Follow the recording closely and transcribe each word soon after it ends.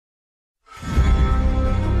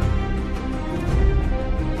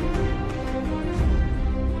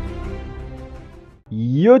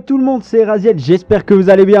Yo tout le monde, c'est Raziel, j'espère que vous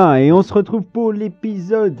allez bien et on se retrouve pour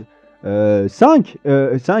l'épisode 5,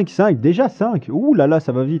 déjà 5, ouh là là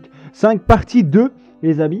ça va vite, 5 partie 2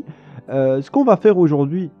 les amis. Ce qu'on va faire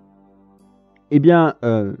aujourd'hui, eh bien,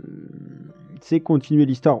 c'est continuer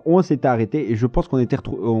l'histoire où on s'était arrêté et je pense qu'on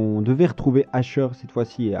devait retrouver Asher cette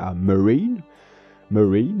fois-ci à Marine,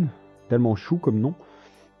 tellement chou comme nom.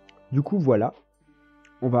 Du coup voilà,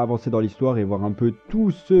 on va avancer dans l'histoire et voir un peu tout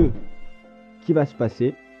ce qui va se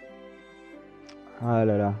passer. Ah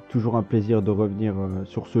là là, toujours un plaisir de revenir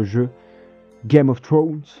sur ce jeu Game of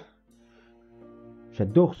Thrones.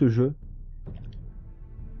 J'adore ce jeu. De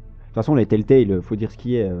toute façon les Telltale, faut dire ce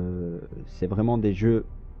qui est, c'est vraiment des jeux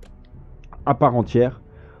à part entière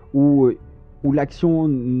où l'action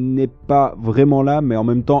n'est pas vraiment là, mais en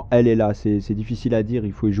même temps elle est là. C'est difficile à dire,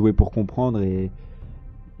 il faut y jouer pour comprendre et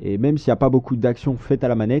même s'il n'y a pas beaucoup d'action faite à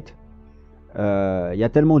la manette, il y a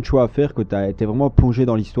tellement de choix à faire que tu es vraiment plongé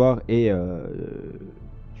dans l'histoire et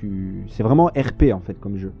c'est vraiment RP en fait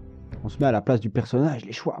comme jeu. On se met à la place du personnage,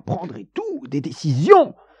 les choix à prendre et tout, des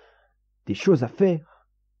décisions, des choses à faire.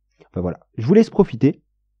 Enfin voilà, je vous laisse profiter.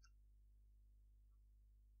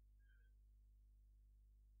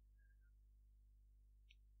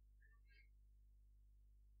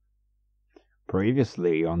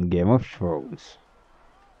 Previously on Game of Thrones.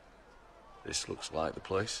 This looks like the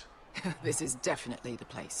place. This is definitely the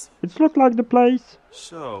place. It looks like the place.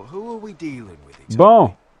 So, who are we dealing with exactly?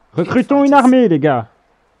 Bon, recrutons une armée, les gars.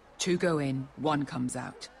 2 go in, 1 comes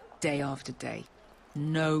out, day after day.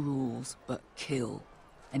 No rules, but kill.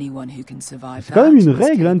 Anyone who can survive C'est quand même that une is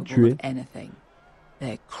règle, hein, de capable tuer. of anything.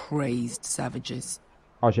 They're crazed savages.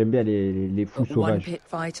 Ah, j'aime bien les fous But one sauvages. pit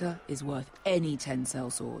fighter is worth any 10 cell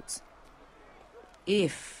swords.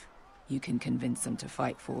 If you can convince them to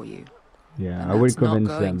fight for you. Yeah, And I will that's not convince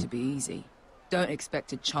going them. to be easy. Don't expect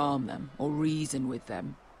to charm them or reason with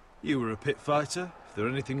them. You were a pit fighter. If they're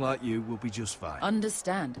anything like you, we'll be just fine.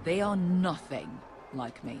 Understand, they are nothing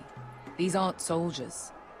like me. These aren't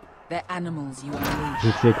soldiers. They're animals you unleash.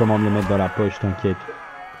 Je sais comment me les mettre dans la poche, t'inquiète.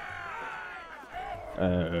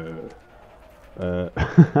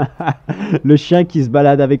 Le chien qui se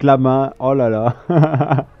balade avec la main. Oh là là.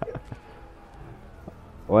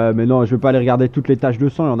 Ouais, mais non, je vais pas aller regarder toutes les taches de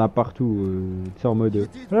sang, il y en a partout. C'est en mode.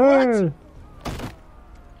 Hey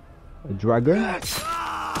Dragon.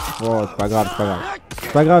 Oh, c'est pas grave, c'est pas grave.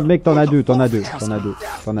 C'est pas grave, mec, t'en as deux. You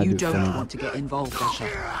don't want to get involved, Asher.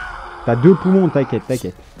 T'as 2 poumons,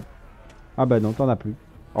 t'inquiète. Ah bah non, t'en as plus.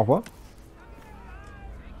 Au revoir.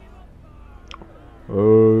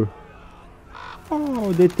 Oh,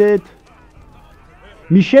 des têtes.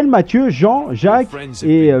 Michel, Mathieu, Jean, Jacques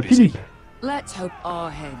et Philippe. Let's hope our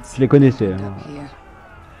heads Je les connaissais. end Hein. up here.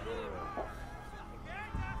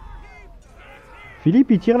 Philippe,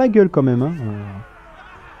 il tire la gueule quand même. Hein.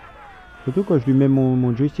 Surtout quand je lui mets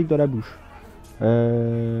mon joystick dans la bouche.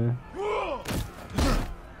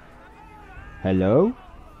 Hello?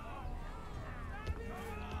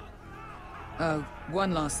 Oh,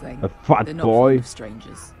 one last thing. A fat They're not boy. fond of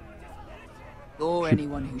strangers. Or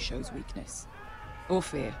anyone who shows weakness. Or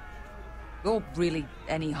fear. Or really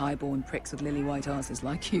any highborn pricks with lily white asses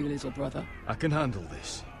like you, little brother. I can handle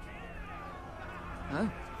this. Oh,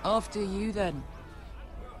 after you then.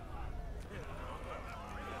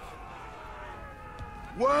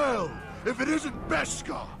 Well, if it isn't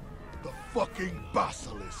Beskar, the fucking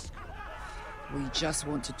basilisk. We just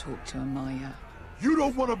want to talk to Amaya. You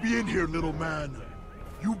don't want to be in here, little man.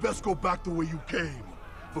 You best go back the way you came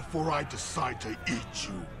before I decide to eat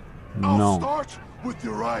you. I'll No. start with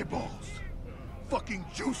your eyeballs. Fucking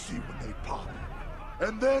juicy when they pop.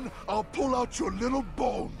 And then I'll pull out your little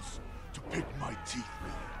bones to pick my teeth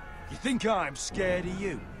with. You think I'm scared of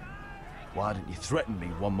you? Why don't you threaten me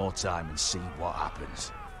one more time and see what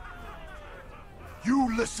happens? You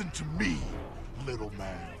listen to me, little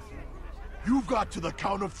man. You've got to the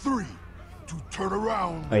count of 3 to turn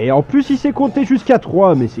around. Et en plus, il sait compter jusqu'à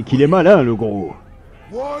 3, mais c'est qu'il est malin, le gros.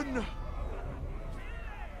 1, 2.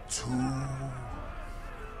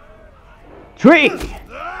 3!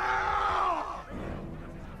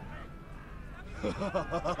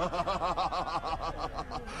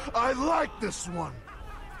 I like this one.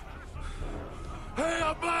 Hey,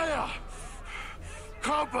 Amaya!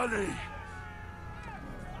 Company!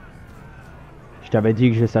 Je t'avais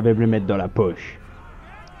dit que je savais me le mettre dans la poche.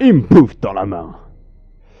 Il me bouffe dans la main.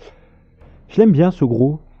 Je l'aime bien, ce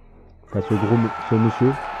gros. Enfin, ce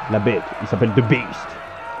monsieur. La bête. Il s'appelle The Beast.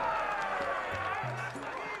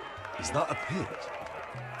 Is that a pit?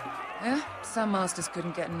 Yeah, some masters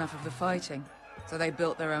couldn't get enough of the fighting, so they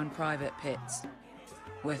built their own private pits,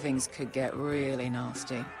 where things could get really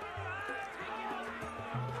nasty.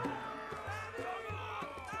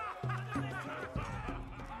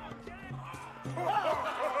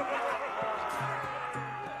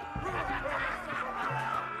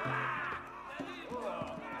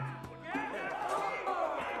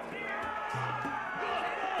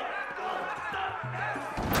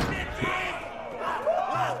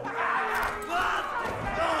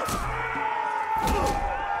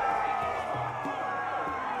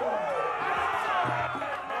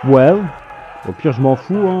 Well, au pire je m'en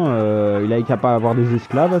fous, hein. Il a qu'à pas avoir des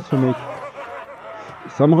esclaves, ce mec.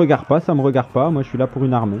 Ça me regarde pas, ça me regarde pas. Moi je suis là pour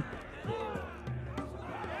une armée.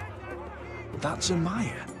 That's a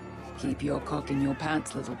Maya. Keep your cock in your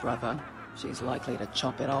pants, little brother. She's likely to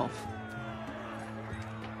chop it off.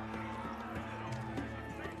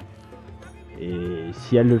 Et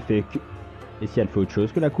si elle le fait et si elle fait autre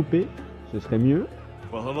chose que la couper, ce serait mieux.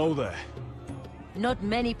 Well, hello there. Not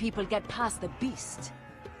many people get past the beast.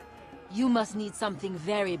 You must need something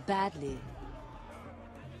very badly.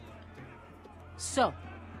 So,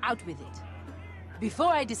 out with it.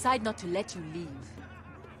 Before I decide not to let you leave.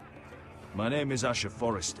 My name is Asher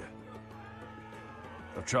Forrester.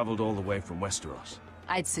 I've traveled all the way from Westeros.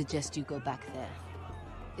 I'd suggest you go back there.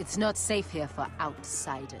 It's not safe here for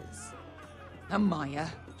outsiders. Amaya,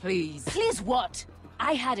 please. Please what?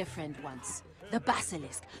 I had a friend once, the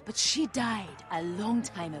Basilisk, but she died a long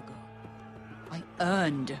time ago. I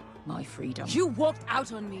earned my freedom. You walked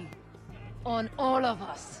out on me. On all of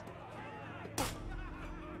us.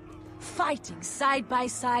 Fighting side by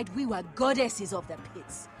side, we were goddesses of the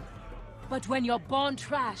pits. But when you're born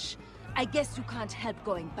trash, I guess you can't help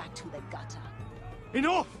going back to the gutter.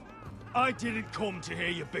 Enough! I didn't come to hear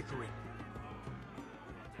you bickering.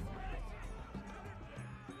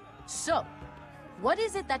 So, what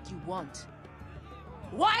is it that you want?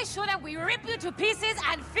 Why shouldn't we rip you to pieces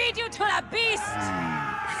and feed you to the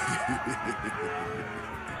beast?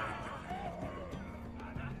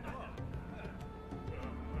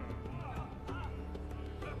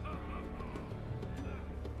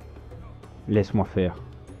 Laisse-moi faire.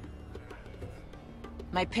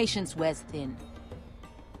 My patience wears thin.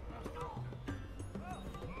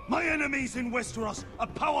 My enemies in Westeros are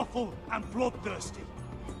powerful and bloodthirsty.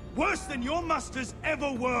 Worse than your masters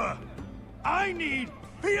ever were. I need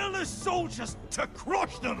fearless soldiers to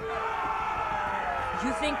crush them!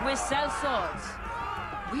 You think we sell swords?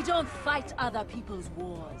 We don't fight other people's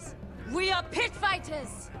wars. We are pit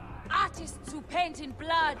fighters! Artists who paint in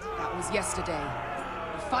blood! That was yesterday.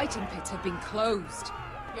 The fighting pits have been closed.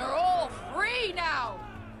 You're all free now!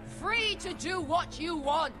 Free to do what you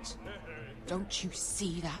want! Don't you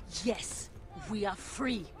see that? Yes, we are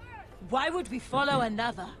free. Why would we follow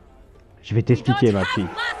another? Je vais t'expliquer, ma fille. We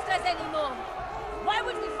don't have masters anymore. Why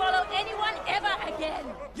would we follow anyone ever again?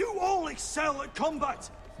 You all excel at combat,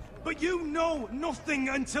 but you know nothing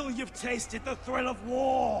until you've tasted the thrill of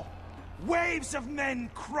war. Waves of men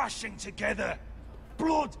crashing together.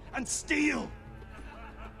 Blood and steel.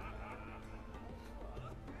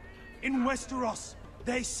 In Westeros,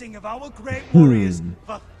 they sing of our great warriors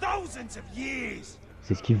for thousands of years.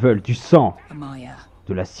 C'est ce qu'ils veulent, du sang, Amaya,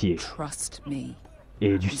 de l'acier trust me.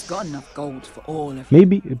 et du He's got enough gold for all of you.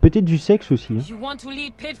 maybe peut-être du sexe aussi. Hein. You want to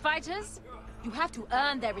lead pit fighters? You have to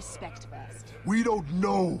earn their respect first. We don't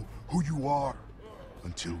know who you are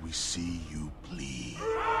until we see you bleed.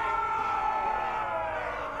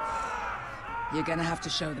 You're gonna have to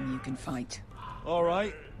show them you can fight. All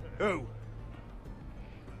right. Who?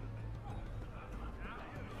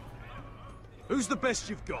 Who's the best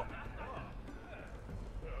you've got?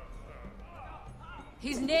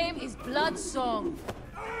 His name is Bloodsong.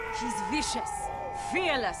 He's vicious,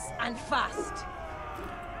 fearless, and fast.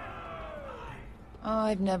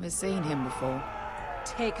 I've never seen him before.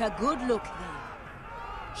 Take a good look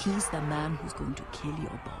then. He's the man who's going to kill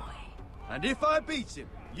your boy. And if I beat him,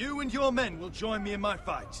 you and your men will join me in my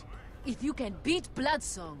fight. If you can beat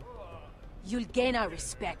Bloodsong, you'll gain our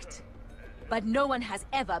respect. But no one has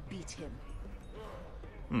ever beat him.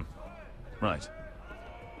 Right.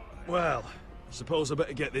 Well, suppose I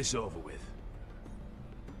better get this over with.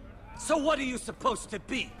 So what are you supposed to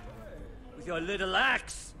be? With your little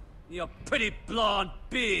axe and your pretty blonde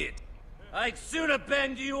beard? I'd sooner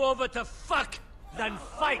bend you over to fuck than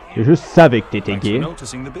fight Et you. je savais que t'étais gay.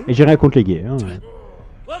 Noticing the beard? Et j'ai rien contre les gays. Hein.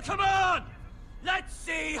 Well, come on! Let's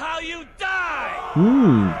see how you die!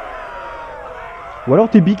 Ou alors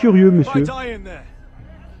t'es bicurieux, By monsieur. dying there.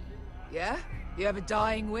 Yeah? You have a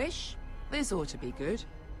dying wish? This ought to be good.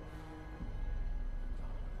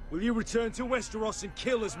 Will you return to Westeros and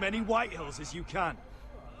kill as many Whitehills as you can?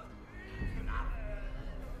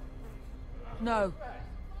 No.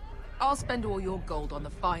 I'll spend all your gold on the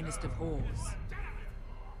finest of whores.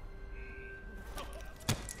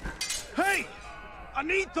 Hey! I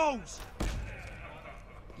need those!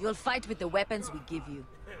 You'll fight with the weapons we give you.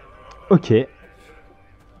 Ok.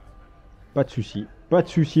 Pas de souci. Pas de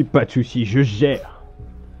souci, pas de souci. Je gère.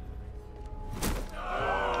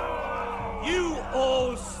 You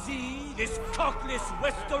all see this cockless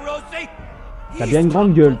Westerosi? T'as bien une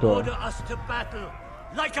grande gueule, toi. Order us to battle,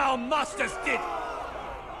 like our masters did.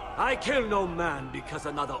 I kill no man because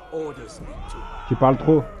another orders me to. Tu parles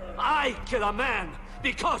trop. I kill a man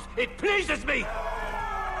because it pleases me.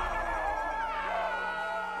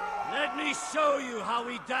 Let me show you how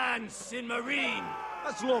we dance in Marine.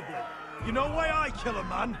 That's lovely. You know why I kill a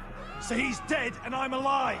man? So he's dead and I'm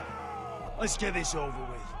alive. Let's get this over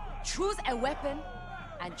with. Choose a weapon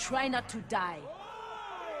and try not to die.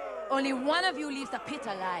 Only one of you leaves the pit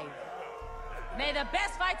alive. May the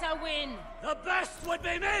best fighter win. The best would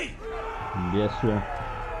be me. Bien sûr.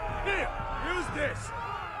 Here, use this.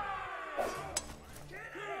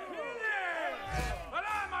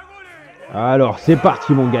 Alors, c'est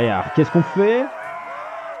parti, mon gaillard. Qu'est-ce qu'on fait?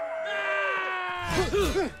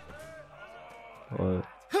 Ouais.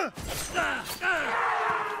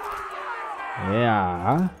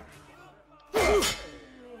 Yeah.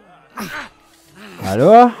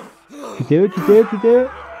 Alors? Quittez-eux.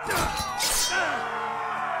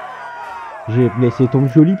 J'ai blessé ton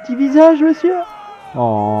joli petit visage, monsieur.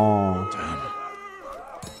 Oh.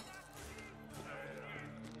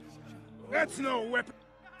 That's no weapon.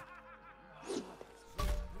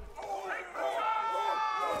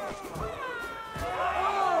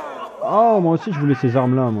 Oh, moi aussi je voulais ces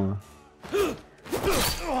armes-là, moi.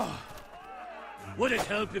 Would it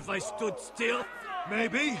help if I stood still?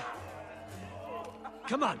 Maybe.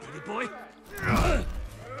 Come on, pretty boy.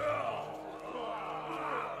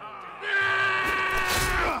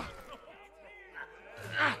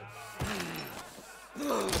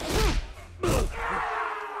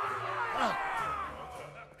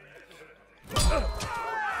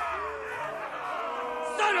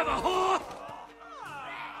 Son of a whore!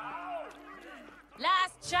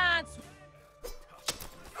 Last chance.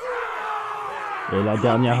 Et la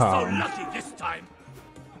dernière So arme. lucky this time.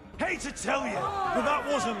 Hate to tell you, but that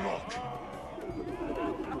wasn't luck.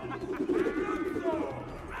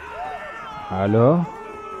 Alors?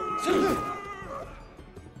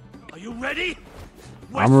 Are you ready?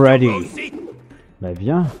 I'm ready. Rosie? Bah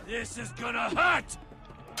viens. This is gonna hurt.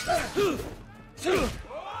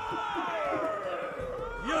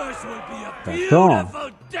 Yours will be a Attends. beautiful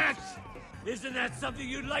death. Isn't that something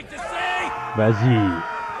you'd like to say? Vas-y.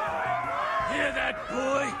 Hear that,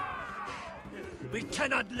 boy? We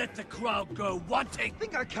cannot let the crowd go wanting. I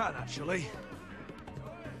think I can, actually.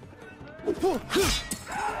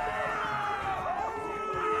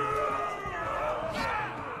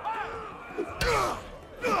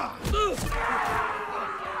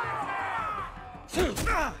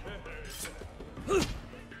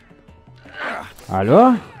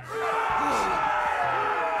 Alors?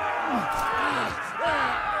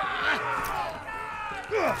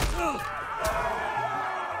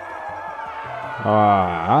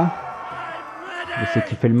 Ah. Mais c'est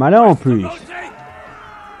qui fait le malin en plus.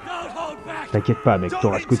 T'inquiète pas, mec,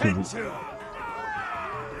 t'auras ce que tu veux.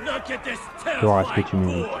 T'auras ce que tu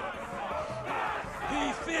mérites.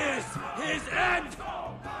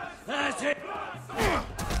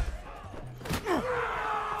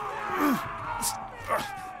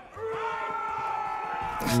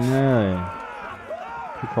 Ouais.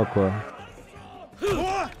 Tu crois quoi?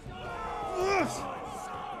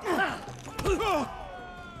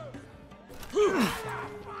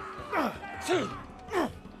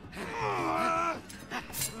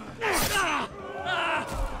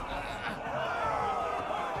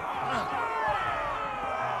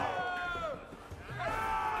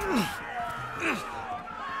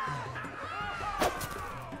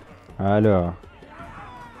 Alors.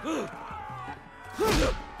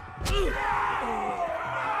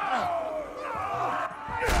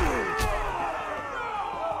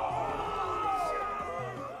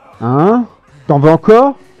 Hein? T'en veux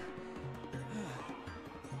encore?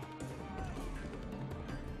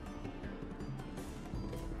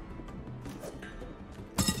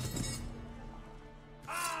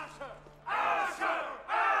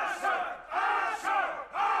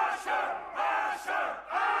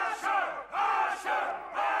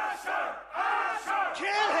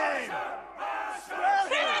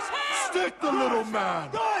 Stick the little man!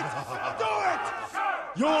 Do it! Do it!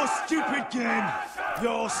 Your stupid game,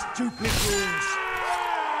 your stupid rules.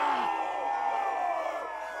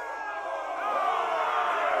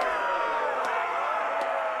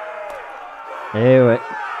 Eh ouais.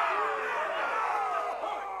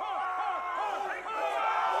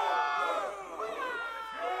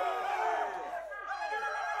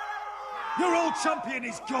 Your old champion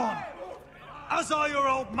is gone. As are your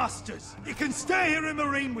old masters. You can stay here in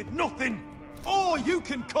Marine with nothing, or you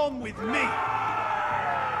can come with me.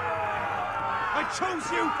 I chose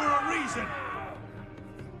you for a reason.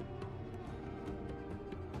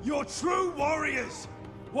 You're true warriors.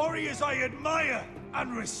 Warriors I admire.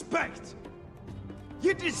 and respect.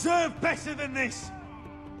 You deserve better than this.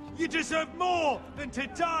 You deserve more than to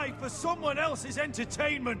die for someone else's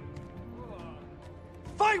entertainment.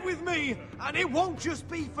 Fight with me, and it won't just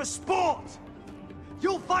be for sport.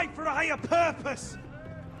 You'll fight for a higher purpose.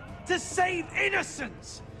 To save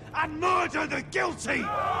innocence and murder the guilty.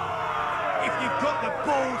 If you've got the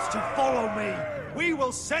balls to follow me, we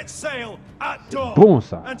will set sail at dawn. Bon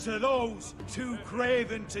ça. And to those too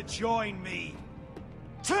craven to join me,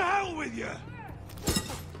 to hell with you.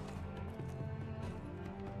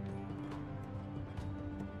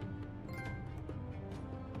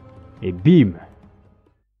 Et bim.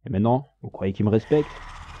 Et maintenant, vous croyez qu'il me respecte?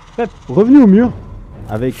 Bref, revenez au mur.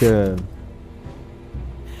 Avec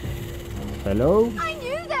hello. I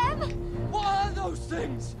knew them! What are those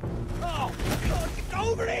things? Oh, God,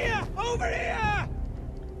 over here! Over here!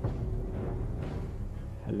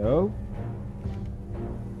 Hello.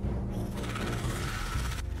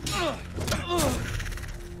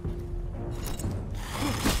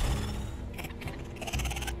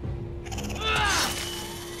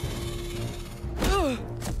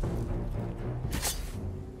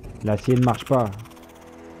 L'acier ne marche pas.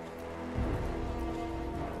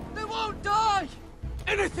 They won't die!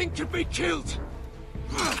 Anything can be killed!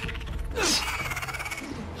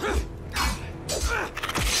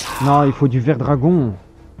 Non, il faut du ver dragon.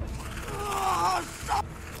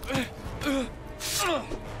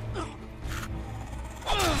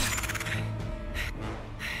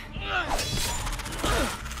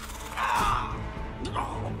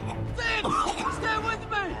 Stay with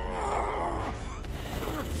me!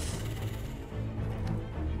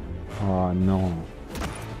 Oh non.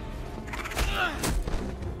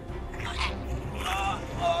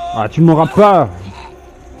 Ah, tu m'auras pas.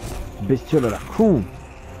 Bestiole à la con.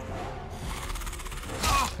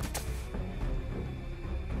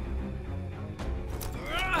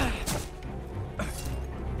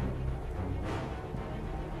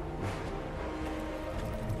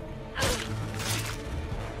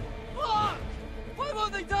 Why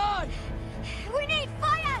won't they die? We need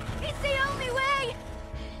fire! It's the only way!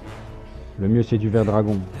 Le mieux c'est du ver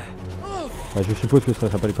dragon. Bah, je suppose que ça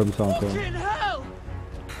s'appelle comme ça encore. Fucking hell!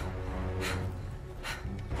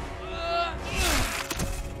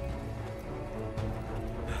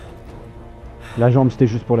 La jambe c'était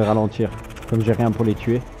juste pour les ralentir. Comme j'ai rien pour les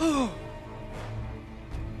tuer.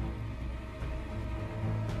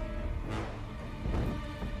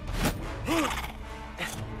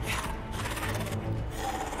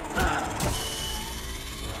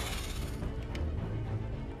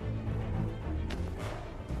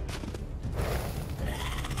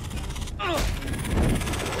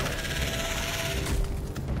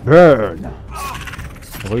 Burn!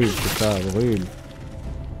 Brûle, c'est ça, brûle.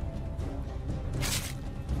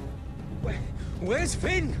 Where's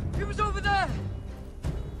Finn? He was over there!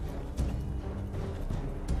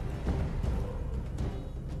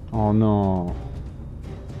 Oh non.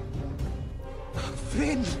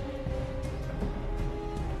 Finn!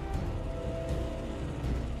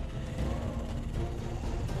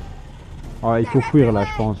 Oh, il faut fuir là,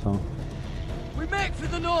 je pense. Hein. We make for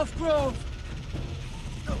the North Grove!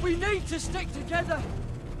 We need to stick together!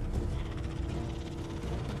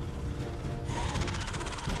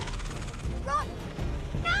 Run!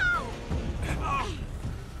 No!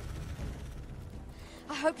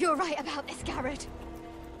 I hope you're right about this, Garrett.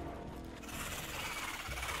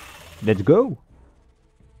 Let's go!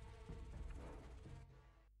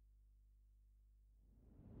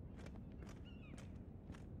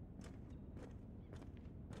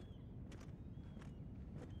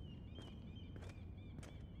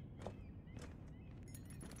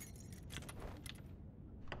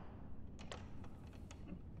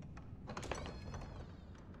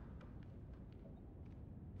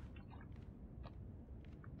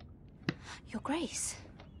 Your Grace.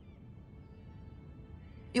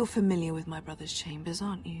 You're familiar with my brother's chambers,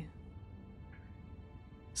 aren't you?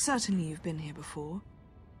 Certainly you've been here before.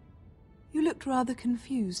 You looked rather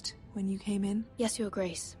confused when you came in. Yes, Your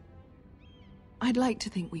Grace. I'd like to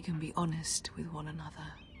think we can be honest with one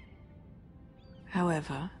another.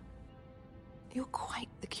 However, you're quite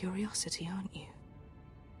the curiosity, aren't you?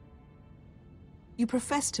 You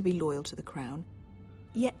profess to be loyal to the crown,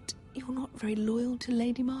 yet you're not very loyal to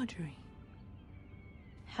Lady Marjorie.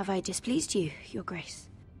 Have I displeased you, Your Grace?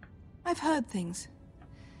 I've heard things.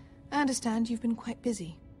 I understand you've been quite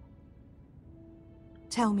busy.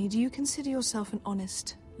 Tell me, do you consider yourself an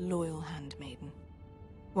honest, loyal handmaiden?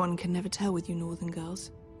 One can never tell with you northern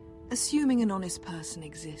girls. Assuming an honest person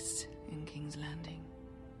exists in King's Landing.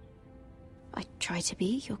 I try to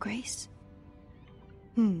be, Your Grace.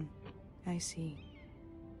 I see.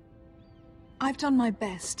 I've done my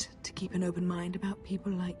best to keep an open mind about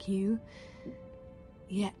people like you.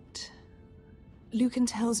 Yet, Lucan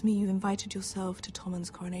tells me you invited yourself to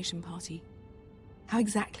Tommen's coronation party. How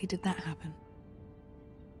exactly did that happen?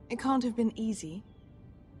 It can't have been easy.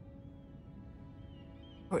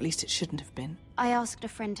 Or at least it shouldn't have been. I asked a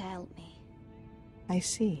friend to help me. I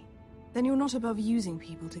see. Then you're not above using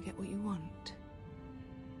people to get what you want.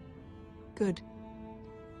 Good.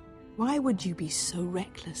 Why would you be so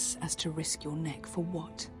reckless as to risk your neck for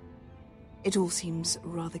what? It all seems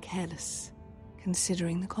rather careless,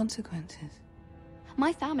 considering the consequences.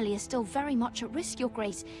 My family is still very much at risk, Your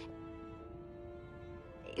Grace.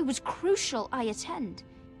 It was crucial I attend.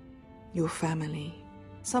 Your family.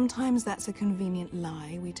 Sometimes that's a convenient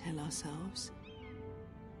lie we tell ourselves.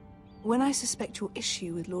 When I suspect your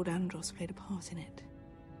issue with Lord Andros played a part in it.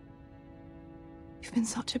 You've been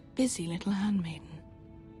such a busy little handmaiden.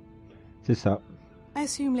 C'est ça. I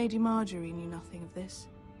assume Lady Marjorie knew nothing of this.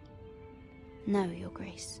 No, Your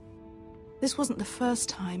Grace. This wasn't the first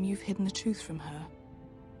time you've hidden the truth from her.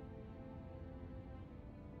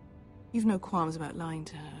 You've no qualms about lying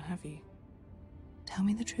to her, have you? Tell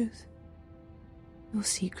me the truth. Your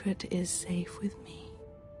secret is safe with me.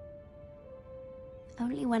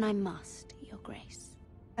 Only when I must, Your Grace.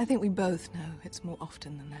 I think we both know it's more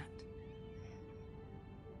often than that.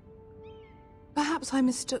 Perhaps I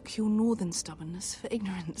mistook your northern stubbornness for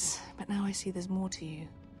ignorance, but now I see there's more to you.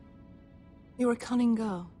 You're a cunning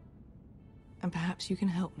girl, and perhaps you can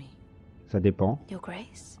help me. Ça dépend. Your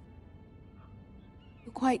Grace?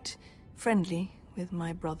 You're quite friendly with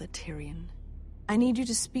my brother Tyrion. I need you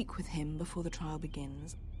to speak with him before the trial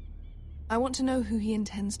begins. I want to know who he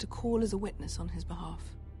intends to call as a witness on his behalf.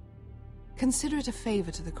 Consider it a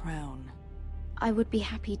favor to the crown. I would be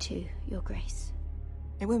happy to, Your Grace.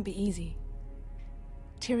 It won't be easy.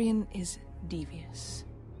 Tyrion is devious.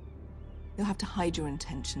 You'll have to hide your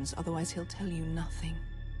intentions, otherwise he'll tell you nothing.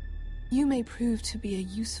 You may prove to be a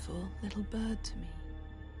useful little bird to me,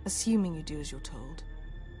 assuming you do as you're told.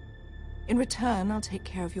 In return, I'll take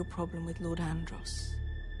care of your problem with Lord Andros.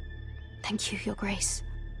 Thank you, Your Grace.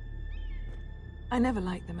 I never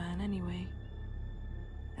liked the man anyway.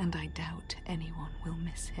 And I doubt anyone will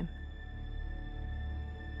miss him.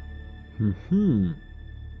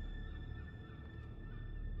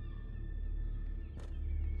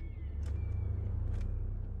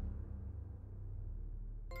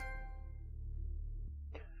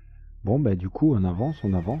 Bon, bah du coup, on avance,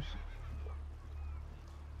 on avance.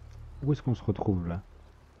 Où est-ce qu'on se retrouve là?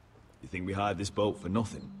 You think we hired this boat for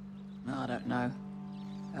nothing? I don't know.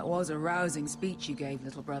 That was a rousing speech you gave,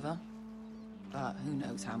 little brother. But who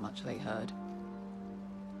knows how much they heard.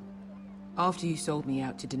 After you sold me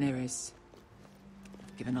out to Daenerys,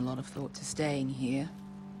 I've given a lot of thought to staying here.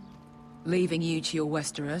 Leaving you to your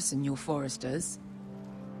Westeros and your Foresters.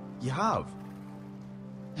 You have?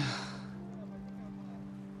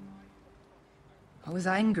 I was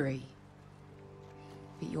angry.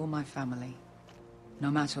 But you're my family.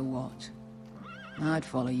 No matter what. I'd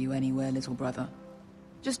follow you anywhere, little brother.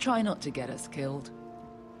 Just try not to get us killed.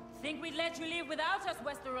 Think we'd let you live without us,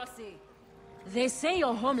 Westerosi? They say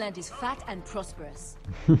your homeland is fat and prosperous.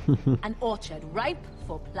 An orchard ripe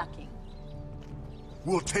for plucking.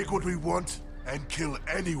 We'll take what we want and kill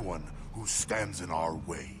anyone who stands in our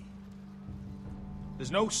way.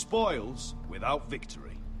 There's no spoils without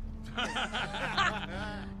victory.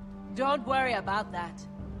 Don't worry about that.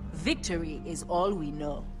 Victory is all we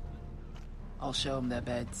know. I'll show them their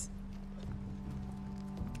beds.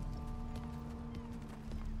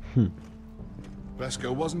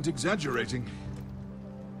 Vesco wasn't exaggerating.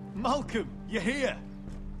 Malcolm, you're here!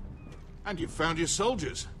 And you found your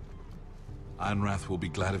soldiers. Ironrath will be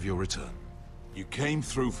glad of your return. You came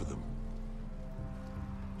through for them.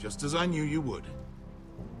 Just as I knew you would.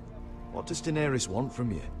 What does Daenerys want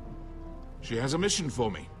from you? She has a mission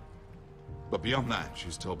for me. But beyond that,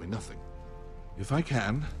 she's told me nothing. If I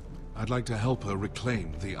can, I'd like to help her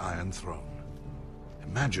reclaim the Iron Throne.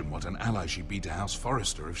 Imagine what an ally she'd be to House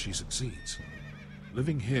Forrester if she succeeds.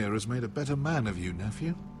 Living here has made a better man of you,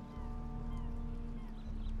 nephew.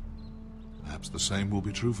 Perhaps the same will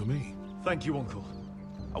be true for me. Thank you, Uncle.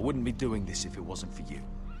 I wouldn't be doing this if it wasn't for you.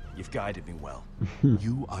 You've guided me well.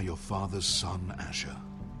 You are your father's son, Asher.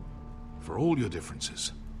 For all your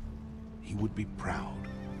differences, he would be proud.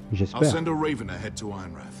 I'll J'espère. send a raven ahead to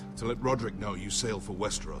Ironrath to let Roderick know you sail for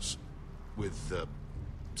Westeros with,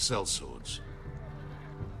 sellswords.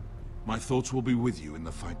 My thoughts will be with you in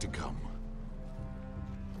the fight to come.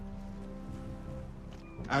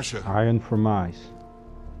 Asher, Iron from Ice.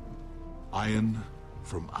 Iron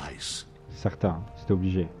from Ice. Certain, c'était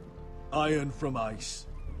obligé. Iron from ice.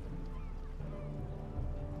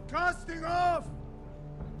 Casting off!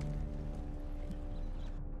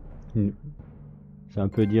 C'est un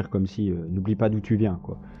peu dire comme si n'oublie pas d'où tu viens,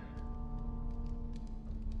 quoi.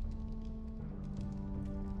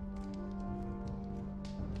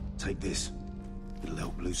 Take this. It'll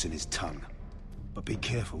help loosen his tongue. But be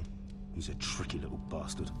careful. He's a tricky little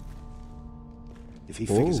bastard. If he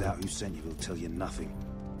figures out who sent you, he'll tell you nothing.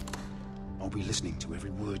 I'll be listening to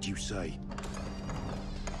every word you say.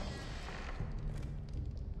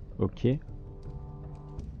 Ok.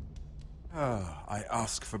 I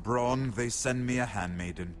ask for brawn, they send me a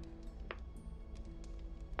handmaiden.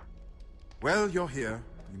 Well, you're here.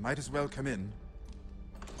 You might as well come in.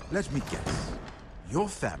 Let me guess. Your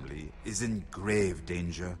family is in grave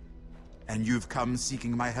danger, and you've come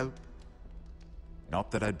seeking my help?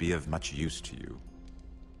 Not that I'd be of much use to you.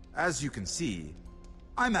 As you can see,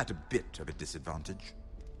 I'm at a bit of a disadvantage.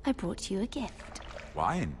 I brought you a gift.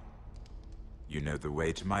 Wine. You know the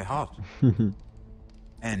way to my heart.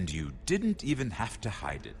 And you didn't even have to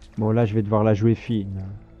hide it. Bon, là, je vais devoir la jouer fine.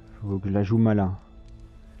 Faut que je la joue malin.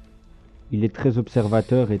 Il est très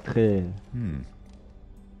observateur et très...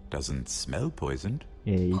 Doesn't smell poisoned.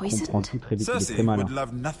 Et il comprend tout très vite, il est très malin. Would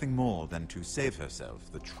love nothing more than to save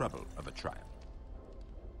herself the trouble of a trial.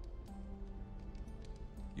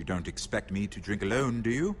 You don't expect me to drink alone,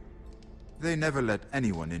 do you? They never let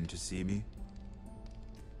anyone in to see me.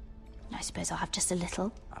 I suppose I'll have just a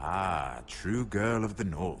little. Ah, true girl of the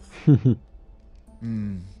north.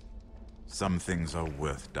 Some things are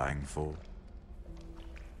worth dying for.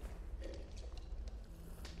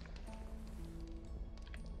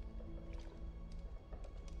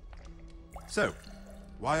 So,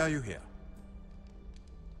 why are you here?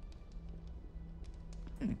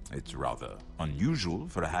 It's rather unusual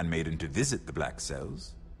for a handmaiden to visit the Black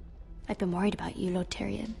Cells. I've been worried about you, Lord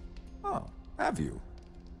Tyrion. Oh, have you?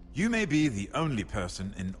 You may be the only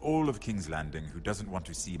person in all of King's Landing who doesn't want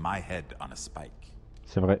to see my head on a spike.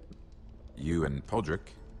 C'est vrai. You and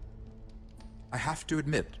Podrick. I have to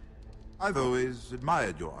admit, I've always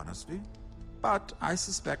admired your honesty, but I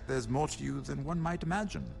suspect there's more to you than one might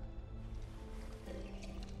imagine.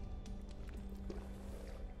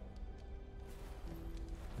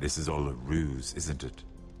 This is all a ruse, isn't it?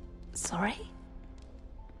 Sorry?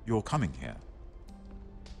 You're coming here.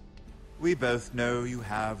 We both know you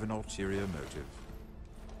have an ulterior motive.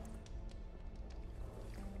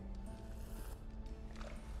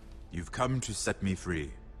 You've come to set me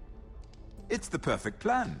free. It's the perfect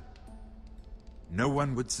plan. No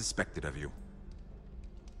one would suspect it of you.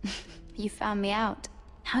 You found me out.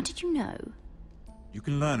 How did you know? You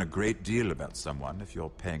can learn a great deal about someone if you're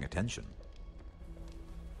paying attention.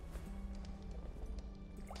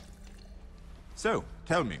 So,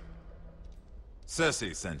 tell me.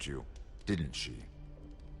 Cersei sent you, didn't she?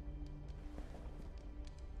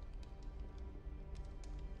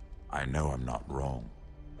 I know I'm not wrong.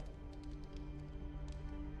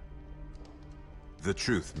 The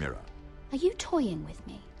truth, Mira. Are you toying with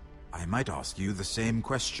me? I might ask you the same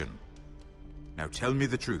question. Now tell me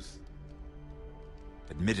the truth.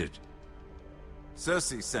 Admit it.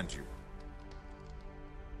 Cersei sent you.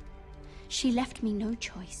 She left me no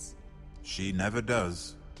choice. She never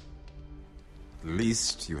does. At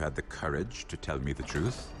least you had the courage to tell me the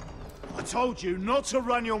truth. I told you not to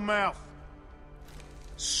run your mouth.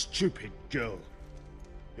 Stupid girl.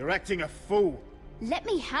 You're acting a fool. Let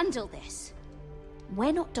me handle this.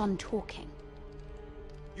 We're not done talking.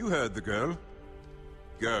 You heard the girl.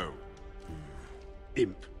 Go.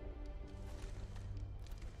 Imp.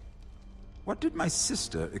 What did my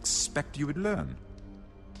sister expect you would learn?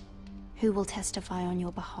 Who will testify on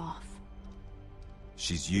your behalf?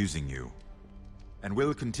 She's using you, and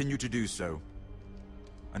will continue to do so,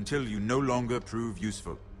 until you no longer prove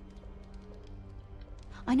useful.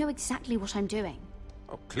 I know exactly what I'm doing.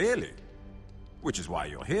 Oh, clearly. Which is why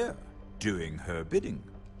you're here, doing her bidding.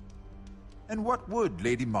 And what would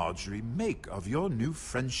Lady Marjorie make of your new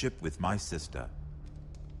friendship with my sister?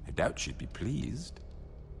 I doubt she'd be pleased.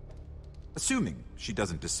 Assuming she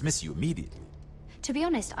doesn't dismiss you immediately. To be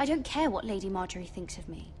honest, I don't care what Lady Marjorie thinks of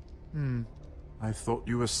me. I thought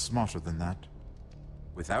you were smarter than that.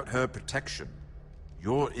 Without her protection,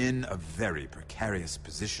 you're in a very precarious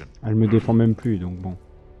position. Elle me défend même plus, donc bon.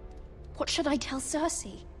 What should I tell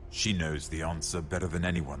Cersei? She knows the answer better than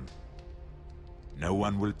anyone. No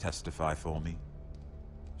one will testify for me.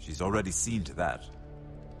 She's already seen to that.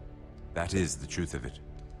 That is the truth of it.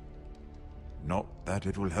 Not that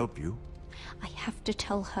it will help you. I have to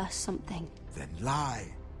tell her something. Then lie.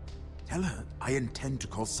 Tell her I intend to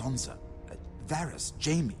call Sansa, Varys,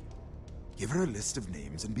 Jaime. Give her a list of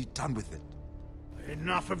names and be done with it.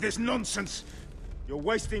 Enough of this nonsense. You're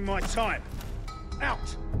wasting my time.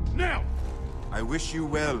 Out, now! I wish you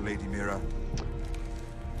well, Lady Mira.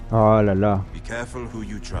 Oh là là. Be careful who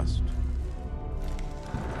you trust.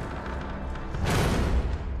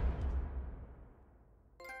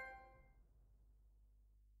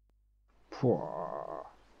 Pouah.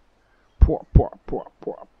 Pouah, pouah, pouah,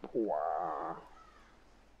 pouah, pouah.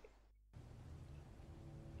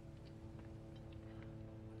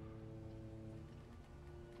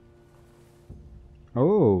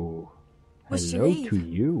 Oh. What's your Hello leave? to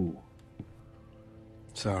you.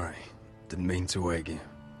 Sorry, didn't mean to wake you.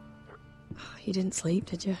 You didn't sleep,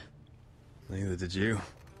 did you? Neither did you.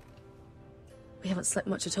 We haven't slept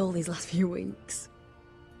much at all these last few weeks.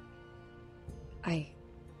 I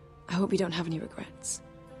hope you don't have any regrets.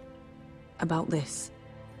 About this.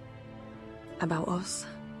 About us.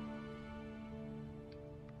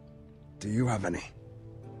 Do you have any?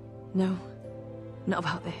 No, not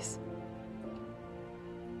about this.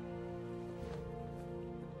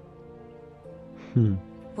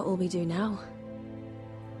 What will we do now?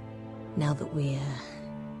 Now that we're...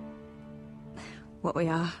 what we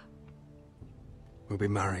are. We'll be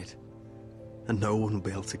married. And no one will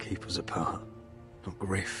be able to keep us apart. Not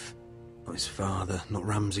Griff, not his father, not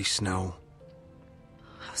Ramsay Snow.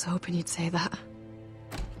 I was hoping you'd say that.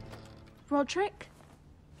 Roderick?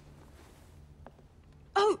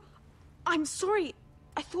 Oh, I'm sorry.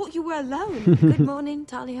 I thought you were alone. Good morning,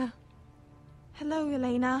 Talia. Hello,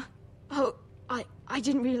 Elena. Oh, I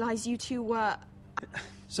didn't realize you two were...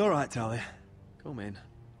 It's all right, Talia. Come in.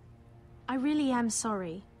 I really am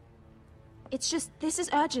sorry. It's just, this is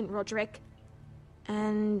urgent, Roderick.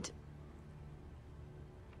 And...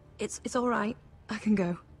 It's all right. I can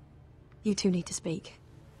go. You two need to speak.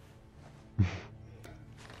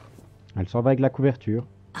 Elle s'en va avec la couverture.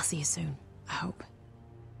 I'll see you soon, I hope.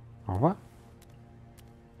 Au revoir.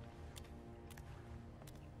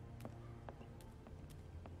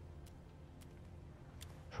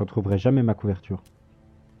 Je retrouverai jamais ma couverture.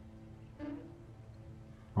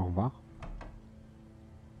 Au revoir.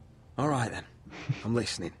 All right then. I'm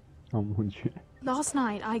listening. Oh mon Dieu. Last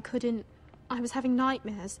night, I was having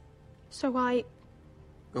nightmares. So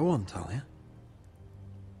Go on, Talia.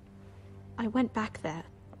 I went back there.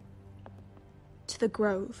 To the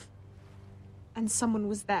grove. And someone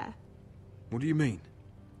was there. What do you mean?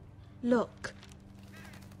 Look.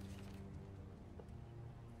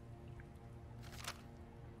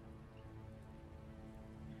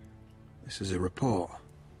 This is a report.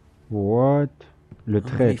 What? Le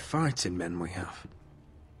How many traître. fighting men we have.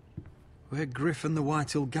 Where Griff and the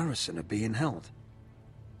Whitehill garrison are being held.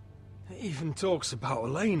 It even talks about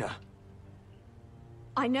Elena.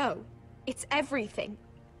 I know. It's everything.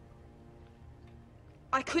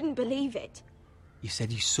 I couldn't believe it. You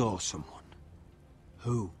said you saw someone.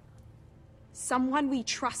 Who? Someone we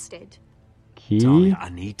trusted. Qui? Talia, I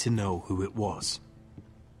need to know who it was.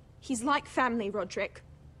 He's like family, Roderick.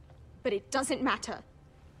 But it doesn't matter.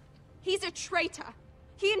 He's a traitor.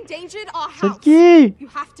 He endangered our C'est house. qui? You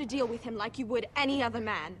have to deal with him like you would any other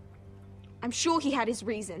man. I'm sure he had his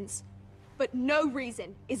reasons. But no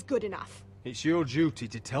reason is good enough. It's your duty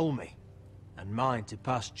to tell me, and mine to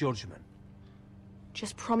pass judgment.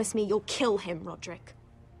 Just promise me you'll kill him, Roderick.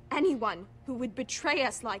 Anyone who would betray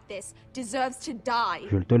us like this deserves to die.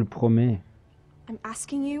 Je te le promets. I'm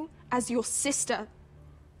asking you as your sister.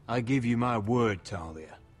 I give you my word,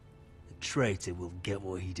 Talia. The traitor will get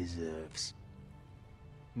what he deserves.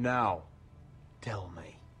 Now, tell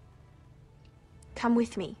me. Come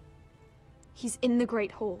with me. He's in the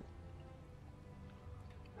Great Hall.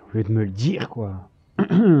 Je vais te me le dire, quoi.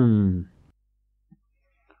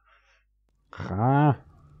 Ah.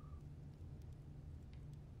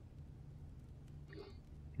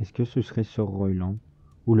 Est-ce que ce serait Sir Royland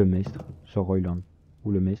ou le maître Sir Royland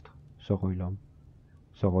ou le maître Sir Royland?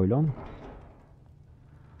 Sir Royland?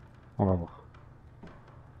 On va voir.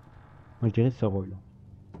 Moi je dirais Sir Royland.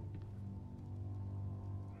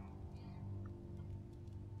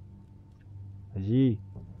 Vas-y,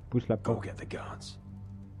 pousse la Go porte. get the guards.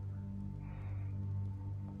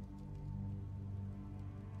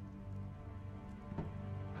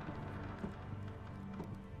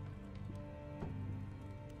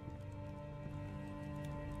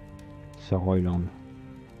 Sir Royland.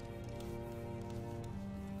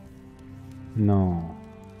 Non.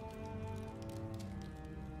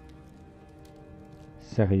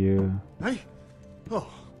 Sérieux? Hey? Oh,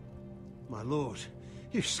 my lord,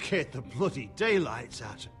 you scared the bloody daylights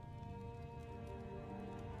out.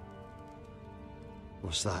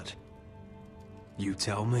 What's that? You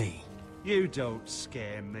tell me. You don't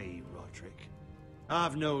scare me, Roderick.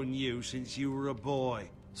 I've known you since you were a boy.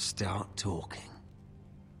 Start talking.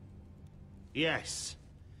 Yes,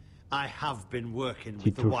 I have been working Tu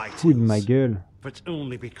with te the fous de ma Whitehills, gueule. but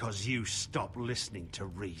only because you stopped listening to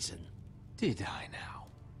reason. Did I now?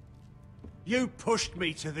 You pushed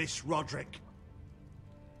me to this, Roderick.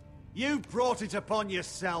 You brought it upon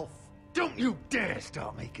yourself. Don't you dare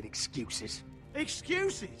start making excuses.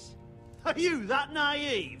 Excuses? Are you that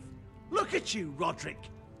naive? Look at you, Roderick.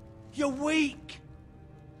 You're weak.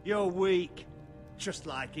 You're weak. Just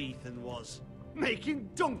like Ethan was. Making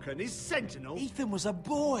Duncan his sentinel. Ethan was a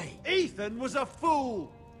boy. Ethan was a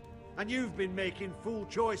fool. And you've been making fool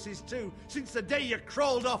choices too, since the day you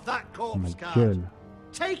crawled off that corpse Ma cart. gueule.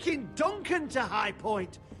 Taking Duncan to High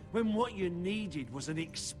Point, when what you needed was an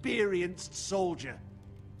experienced soldier.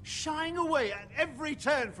 Shying away at every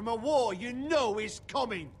turn from a war you know is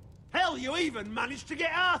coming. Hell, you even managed to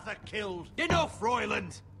get Arthur killed. Enough,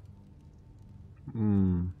 Royland!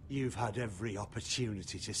 You've had every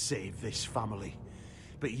opportunity to save this family,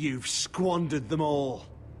 but you've squandered them all.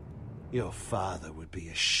 Your father would be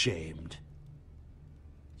ashamed.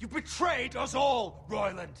 You betrayed us all,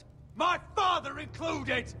 Royland! My father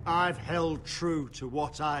included! I've held true to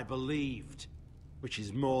what I believed, which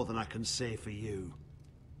is more than I can say for you.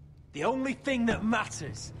 The only thing that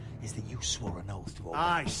matters is that you swore an oath to obey.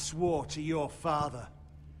 I swore to your father.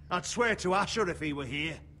 I'd swear to Asher if he were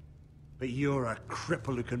here. But you're a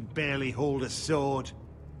cripple who can barely hold a sword.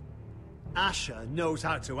 Asher knows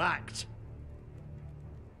how to act.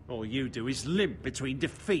 All you do is limp between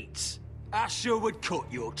defeats. Asher would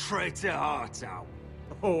cut your traitor heart out.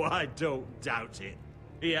 Oh, I don't doubt it.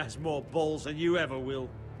 He has more balls than you ever will.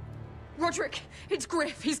 Roderick, it's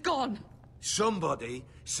Griff. He's gone. Somebody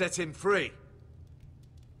set him free.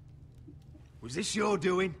 Was this your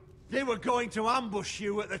doing? They were going to ambush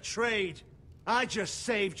you at the trade. I just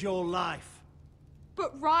saved your life.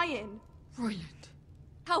 But Ryan... Royland,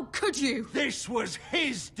 how could you? This was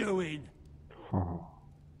his doing. Oh.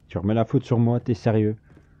 Tu remets la faute sur moi, t'es sérieux?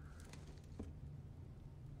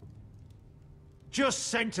 Just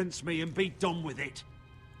sentence me and be done with it.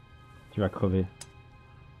 Tu vas crever.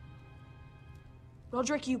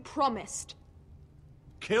 Roderick, you promised.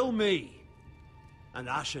 Kill me. And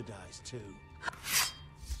Asher dies too.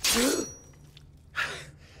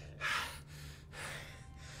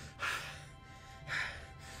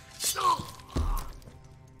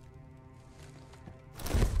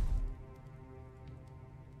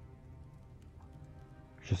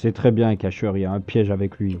 Je sais très bien qu'Asher, il y a un piège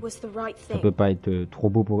avec lui. It was the right Ça thing. peut pas être trop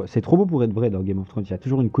beau pour... C'est trop beau pour être vrai dans Game of Thrones. Il y a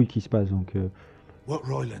toujours une couille qui se passe, donc... What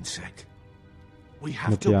Royland said. We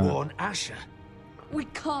have Mais to tiens. warn Asher. We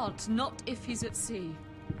can't, not if he's at sea.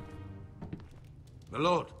 My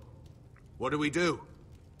lord, what do we do?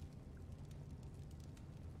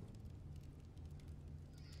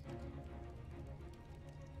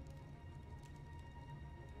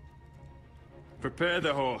 Prepare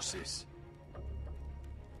the horses.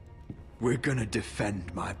 We're gonna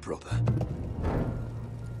defend my brother.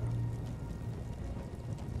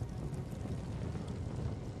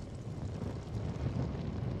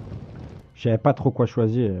 Je savais pas trop quoi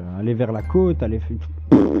choisir. Aller vers la côte, aller...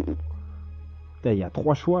 Putain, il y a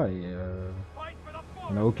 3 choix et...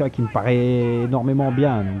 Il n'y en a aucun qui me paraît énormément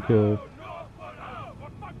bien, donc... You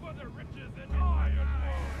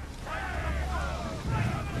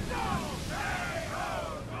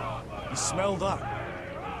smell that?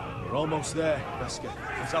 We're almost there, Wesker.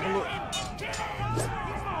 Let's have a look.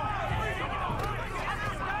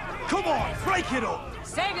 Come on, break it up!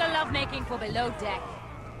 Save your lovemaking for below deck.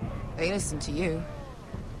 They listen to you.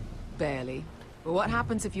 Barely. But what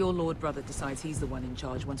happens if your lord brother decides he's the one in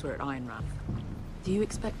charge once we're at Ironrath? Do you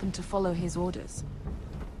expect them to follow his orders?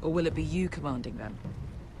 Or will it be you commanding them?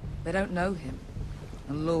 They don't know him.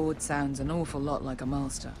 A lord sounds an awful lot like a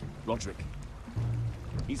master. Roderick.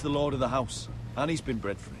 He's the lord of the house, and he's been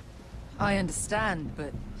bred for it. I understand,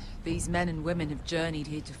 but these men and women have journeyed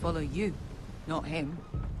here to follow you, not him.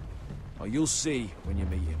 Oh, you'll see when you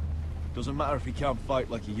meet him. Doesn't matter if he can't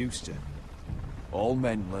fight like he used to. All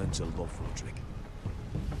men learn to love Roderick.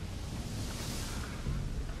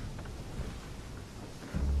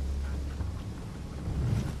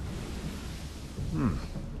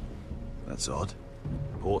 That's odd.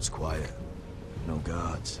 Port's quiet. No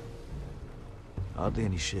guards. Hardly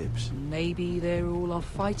any ships. Maybe they're all off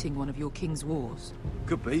fighting one of your king's wars.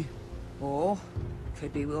 Could be. Or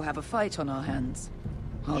could be we'll have a fight on our hands.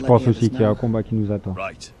 I'll Je let pense the aussi others qu'il y a un know. combat qui nous attend.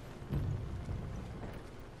 Right.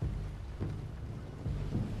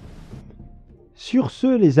 Sur ce,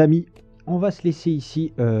 les amis, on va se laisser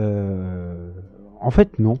ici. En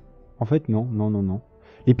fait, non. En fait, non.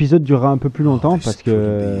 L'épisode durera un peu plus longtemps parce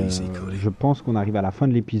que je pense qu'on arrive à la fin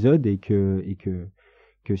de l'épisode et que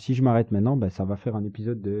que si je m'arrête maintenant, bah, ça va faire un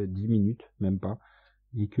épisode de 10 minutes, même pas,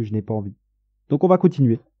 et que je n'ai pas envie. Donc on va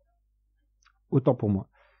continuer. Autant pour moi.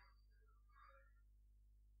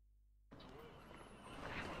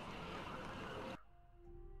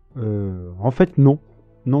 En fait, non.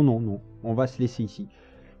 Non. On va se laisser ici.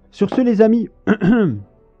 Sur ce, les amis,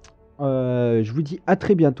 je vous dis à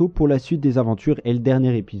très bientôt pour la suite des aventures et le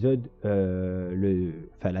dernier épisode,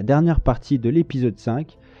 la dernière partie de l'épisode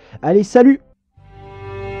 5. Allez, salut!